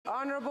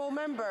Honourable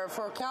Member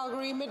for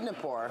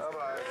Calgary-Midnapore.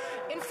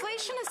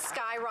 Inflation is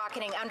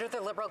skyrocketing under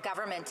the Liberal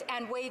government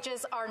and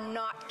wages are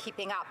not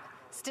keeping up.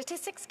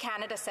 Statistics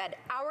Canada said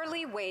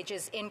hourly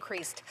wages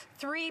increased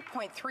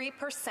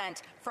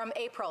 3.3% from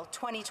April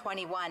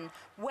 2021,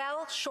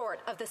 well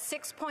short of the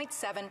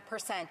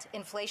 6.7%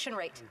 inflation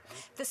rate.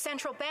 The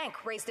central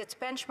bank raised its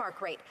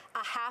benchmark rate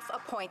a half a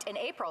point in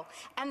April,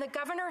 and the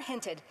governor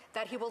hinted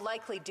that he will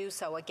likely do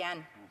so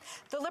again.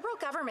 The Liberal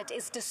government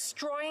is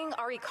destroying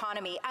our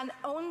economy and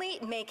only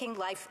making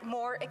life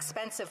more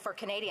expensive for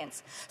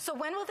Canadians. So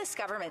when will this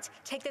government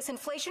take this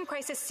inflation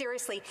crisis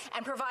seriously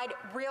and provide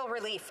real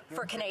relief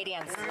for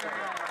Canadians?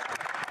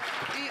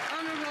 The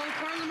Honourable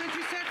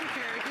Parliamentary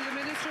Secretary to the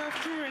Minister of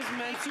Tourism.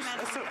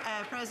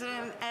 Madam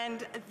President,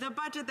 and the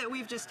budget that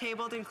we've just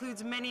tabled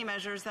includes many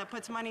measures that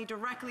puts money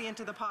directly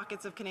into the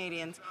pockets of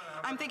Canadians.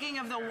 I'm thinking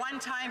of the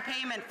one-time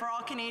payment for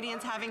all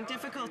Canadians having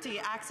difficulty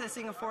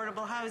accessing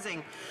affordable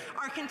housing,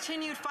 our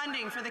continued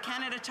funding for the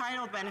Canada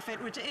Child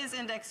Benefit, which is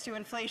indexed to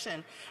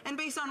inflation. And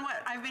based on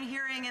what I've been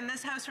hearing in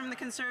this House from the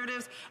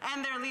Conservatives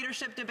and their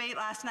leadership debate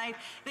last night,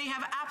 they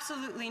have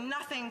absolutely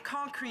nothing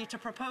concrete to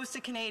propose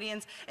to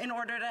Canadians in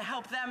order to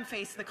help them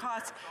face the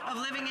cost of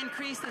living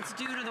increase that's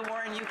due to the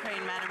war in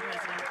Ukraine, Madam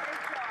President.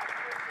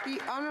 The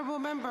Honourable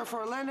Member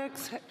for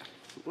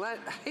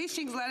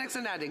Hastings, Lennox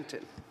and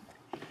Addington.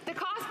 The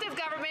cost of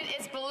government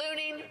is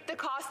ballooning the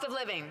cost of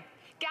living.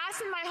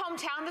 Gas in my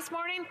hometown this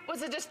morning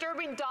was a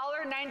disturbing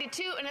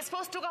 $1.92, and it's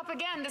supposed to go up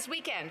again this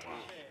weekend.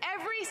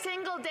 Every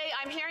single day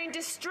I'm hearing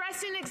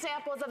distressing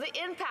examples of the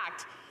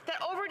impact that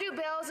overdue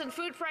bills and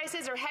food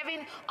prices are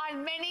having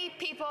on many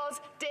people's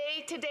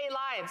day-to-day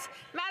lives.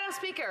 Madam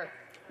Speaker,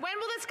 when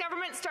will this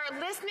government start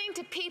listening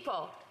to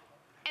people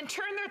and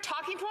turn their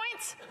talking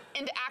points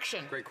into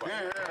action? Great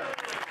question.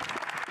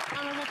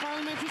 Honourable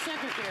Parliamentary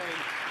Secretary.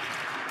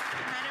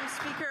 Madam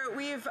Speaker,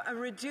 we've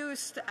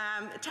reduced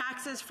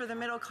taxes for the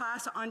middle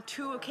class on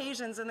 2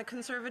 occasions, and the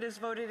Conservatives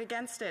voted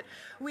against it.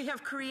 We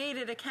have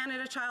created a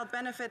Canada Child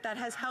Benefit that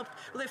has helped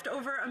lift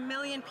over 1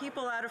 million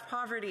people out of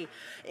poverty.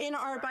 In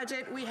our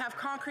budget, we have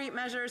concrete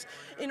measures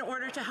in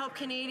order to help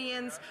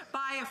Canadians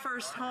buy a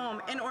first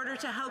home, in order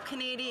to help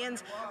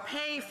Canadians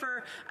pay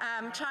for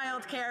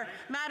childcare.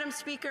 Madam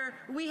Speaker,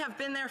 we have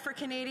been there for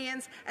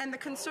Canadians, and the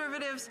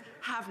Conservatives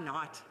have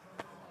not.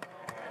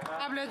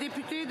 Honourable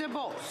Député de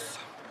Beauce.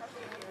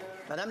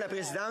 Madame la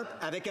Présidente,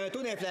 avec un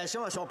taux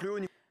d'inflation à son plus haut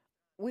niveau.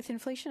 With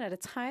inflation at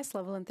its highest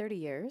level in 30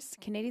 years,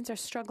 Canadians are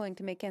struggling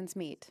to make ends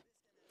meet.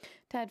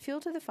 To add fuel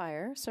to the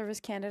fire, Service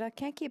Canada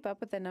can't keep up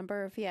with the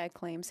number of VI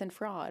claims and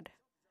fraud.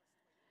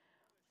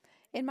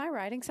 In my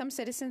riding, some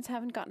citizens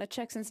haven't gotten a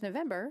check since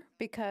November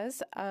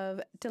because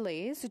of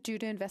delays due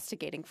to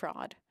investigating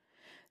fraud.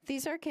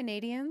 These are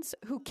Canadians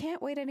who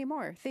can't wait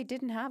anymore. They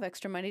didn't have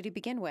extra money to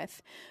begin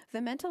with.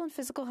 The mental and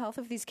physical health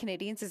of these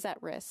Canadians is at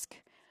risk.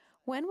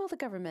 When will the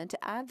government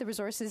add the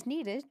resources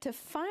needed to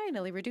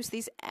finally reduce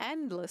these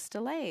endless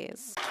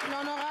delays?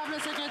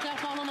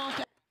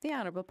 The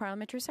Honourable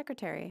Parliamentary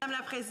Secretary. Madame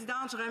la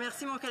Présidente, je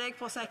remercie mon collègue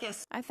pour sa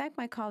question. I thank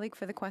my colleague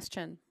for the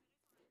question.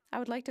 I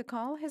would like to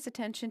call his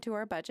attention to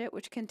our budget,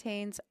 which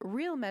contains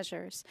real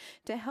measures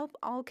to help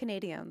all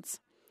Canadians.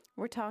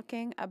 We're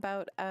talking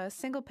about a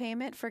single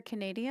payment for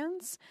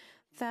Canadians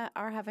that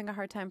are having a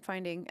hard time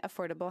finding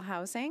affordable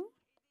housing,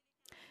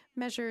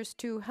 measures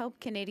to help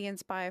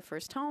Canadians buy a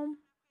first home,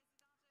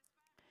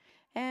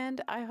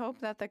 and I hope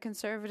that the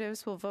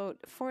Conservatives will vote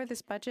for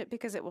this budget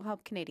because it will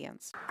help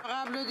Canadians.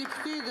 Honourable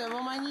Député de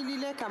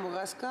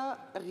Montmagny-Lillet-Kamouraska,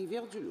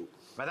 Rivière-du-Loup.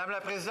 Madame la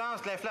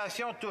Présidente,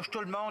 l'inflation touche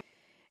tout le monde.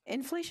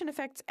 Inflation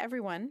affects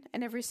everyone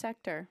in every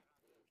sector.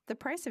 The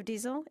price of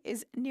diesel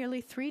is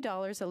nearly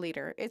 $3 a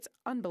litre. It's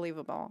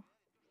unbelievable.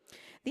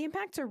 The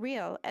impacts are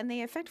real, and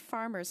they affect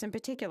farmers in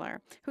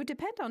particular, who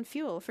depend on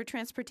fuel for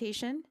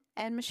transportation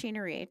and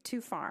machinery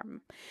to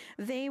farm.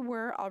 They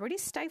were already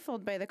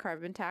stifled by the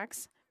carbon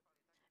tax,